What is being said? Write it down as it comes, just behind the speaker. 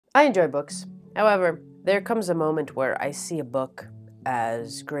I enjoy books. However, there comes a moment where I see a book,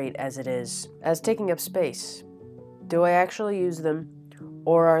 as great as it is, as taking up space. Do I actually use them,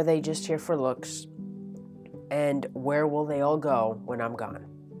 or are they just here for looks? And where will they all go when I'm gone?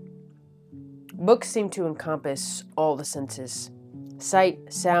 Books seem to encompass all the senses.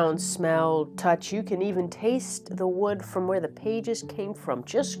 Sight, sound, smell, touch. You can even taste the wood from where the pages came from,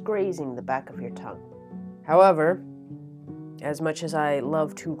 just grazing the back of your tongue. However, as much as I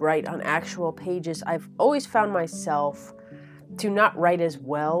love to write on actual pages, I've always found myself to not write as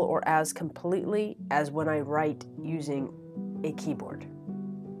well or as completely as when I write using a keyboard.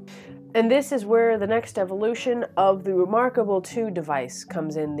 And this is where the next evolution of the ReMarkable 2 device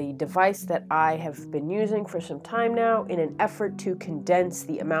comes in, the device that I have been using for some time now in an effort to condense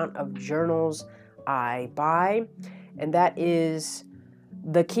the amount of journals I buy, and that is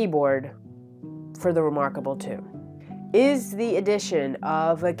the keyboard for the ReMarkable 2. Is the addition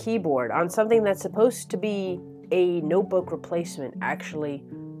of a keyboard on something that's supposed to be a notebook replacement actually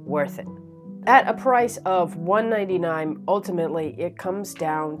worth it? At a price of $199, ultimately it comes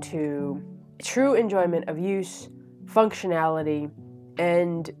down to true enjoyment of use, functionality,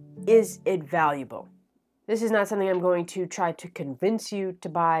 and is it valuable? This is not something I'm going to try to convince you to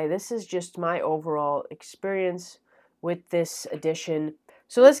buy. This is just my overall experience with this edition.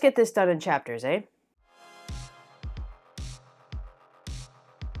 So let's get this done in chapters, eh?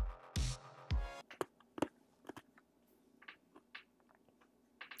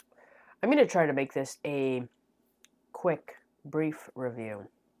 I'm going to try to make this a quick, brief review.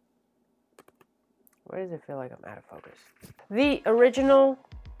 Why does it feel like I'm out of focus? The original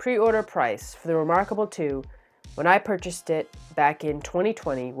pre-order price for the ReMarkable 2, when I purchased it back in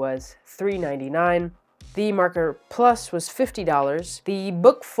 2020, was $399. The Marker Plus was $50. The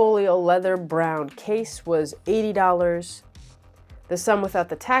book folio leather brown case was $80. The sum without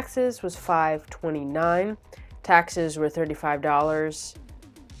the taxes was $529. Taxes were $35.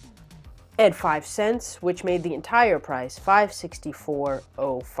 And 5 cents, which made the entire price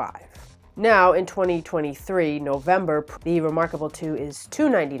 $564.05. Now, in 2023, November, the ReMarkable 2 is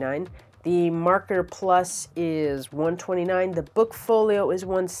 $299. The Marker Plus is $129. The book folio is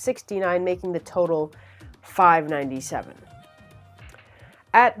 $169, making the total $597.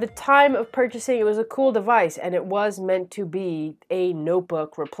 At the time of purchasing, it was a cool device, and it was meant to be a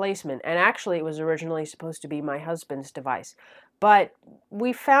notebook replacement. And actually, it was originally supposed to be my husband's device. But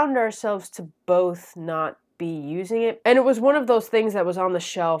we found ourselves to both not be using it. And it was one of those things that was on the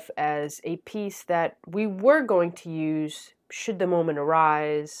shelf as a piece that we were going to use should the moment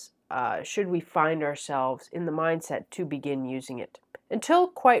arise, should we find ourselves in the mindset to begin using it. Until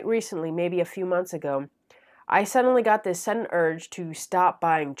quite recently, maybe a few months ago, I suddenly got this sudden urge to stop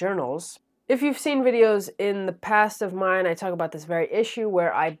buying journals. If you've seen videos in the past of mine, I talk about this very issue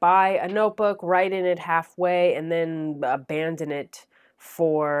where I buy a notebook, write in it halfway, and then abandon it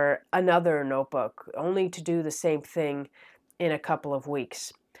for another notebook, only to do the same thing in a couple of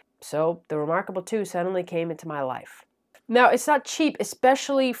weeks. So the ReMarkable 2 suddenly came into my life. Now, it's not cheap,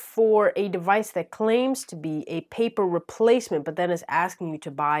 especially for a device that claims to be a paper replacement, but then is asking you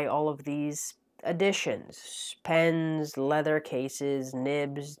to buy all of these additions, pens, leather cases,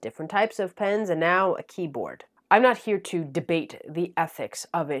 nibs, different types of pens, and now a keyboard. I'm not here to debate the ethics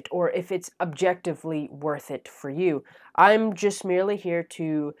of it or if it's objectively worth it for you. I'm just merely here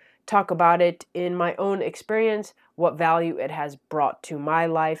to talk about it in my own experience, what value it has brought to my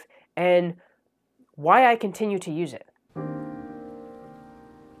life, and why I continue to use it.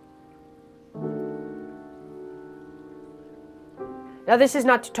 Now, this is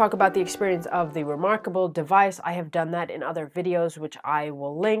not to talk about the experience of the ReMarkable device. I have done that in other videos, which I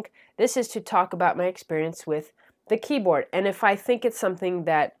will link. This is to talk about my experience with the keyboard, and if I think it's something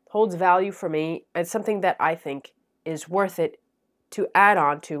that holds value for me, and something that I think is worth it to add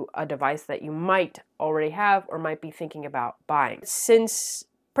on to a device that you might already have or might be thinking about buying. Since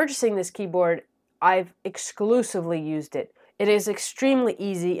purchasing this keyboard, I've exclusively used it. It is extremely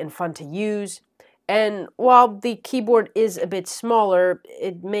easy and fun to use. And while the keyboard is a bit smaller,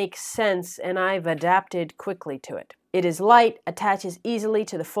 it makes sense and I've adapted quickly to it. It is light, attaches easily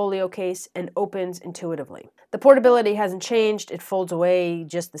to the folio case, and opens intuitively. The portability hasn't changed, it folds away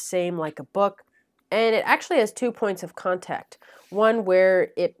just the same like a book, and it actually has 2 points of contact. One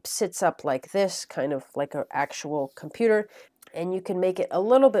where it sits up like this, kind of like an actual computer, and you can make it a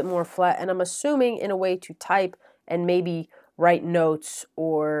little bit more flat, and I'm assuming in a way to type and maybe write notes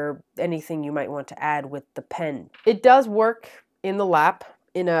or anything you might want to add with the pen. It does work in the lap,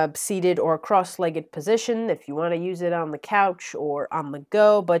 in a seated or cross-legged position if you want to use it on the couch or on the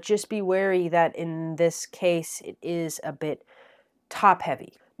go, but just be wary that in this case it is a bit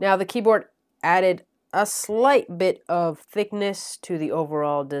top-heavy. Now the keyboard added a slight bit of thickness to the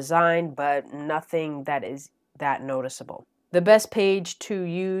overall design, but nothing that is that noticeable. The best page to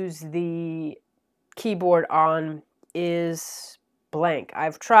use the keyboard on is blank.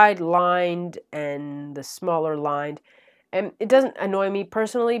 I've tried lined and the smaller lined, and it doesn't annoy me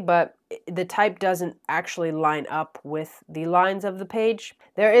personally, but the type doesn't actually line up with the lines of the page.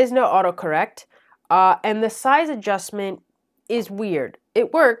 There is no autocorrect, and the size adjustment is weird.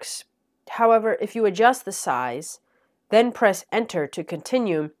 It works. However, if you adjust the size, then press enter to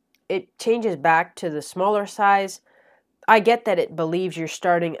continue, it changes back to the smaller size. I get that it believes you're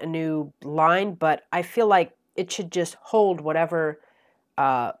starting a new line, but I feel like it should just hold whatever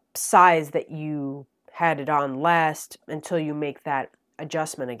size that you had it on last until you make that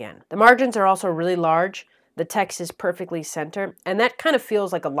adjustment again. The margins are also really large. The text is perfectly centered, and that kind of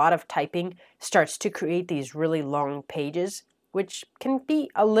feels like a lot of typing starts to create these really long pages, which can be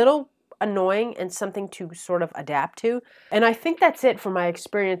a little annoying and something to sort of adapt to. And I think that's it for my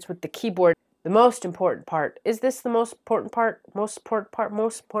experience with the keyboard. The most important part. Is this the most important part? Most important part?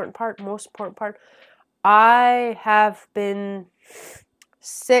 Most important part? Most important part? I have been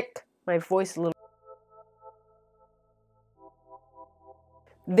sick. My voice a little.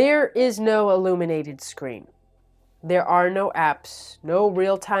 There is no illuminated screen. There are no apps, no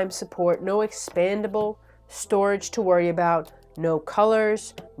real-time support, no expandable storage to worry about, no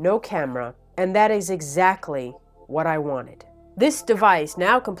colors, no camera, and that is exactly what I wanted. This device,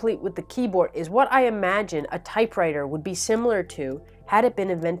 now complete with the keyboard, is what I imagine a typewriter would be similar to had it been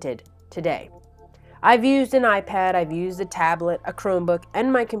invented today. I've used an iPad, I've used a tablet, a Chromebook,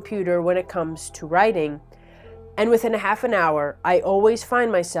 and my computer when it comes to writing, and within a half an hour, I always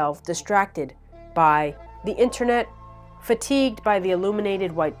find myself distracted by the internet, fatigued by the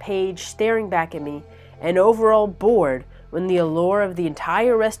illuminated white page staring back at me, and overall bored when the allure of the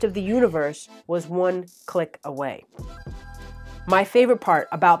entire rest of the universe was one click away. My favorite part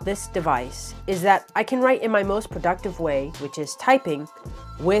about this device is that I can write in my most productive way, which is typing,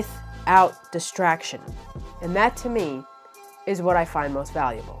 without distraction. And that to me is what I find most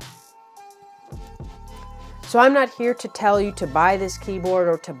valuable. So I'm not here to tell you to buy this keyboard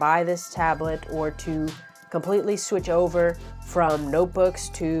or to buy this tablet or to completely switch over from notebooks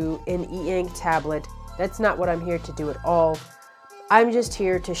to an e-ink tablet. That's not what I'm here to do at all. I'm just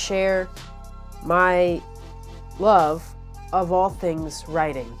here to share my love of all things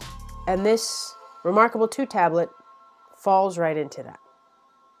writing. And this ReMarkable 2 tablet falls right into that.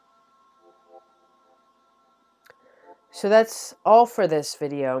 So that's all for this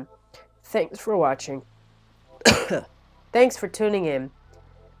video. Thanks for watching. Thanks for tuning in,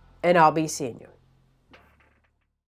 and I'll be seeing you.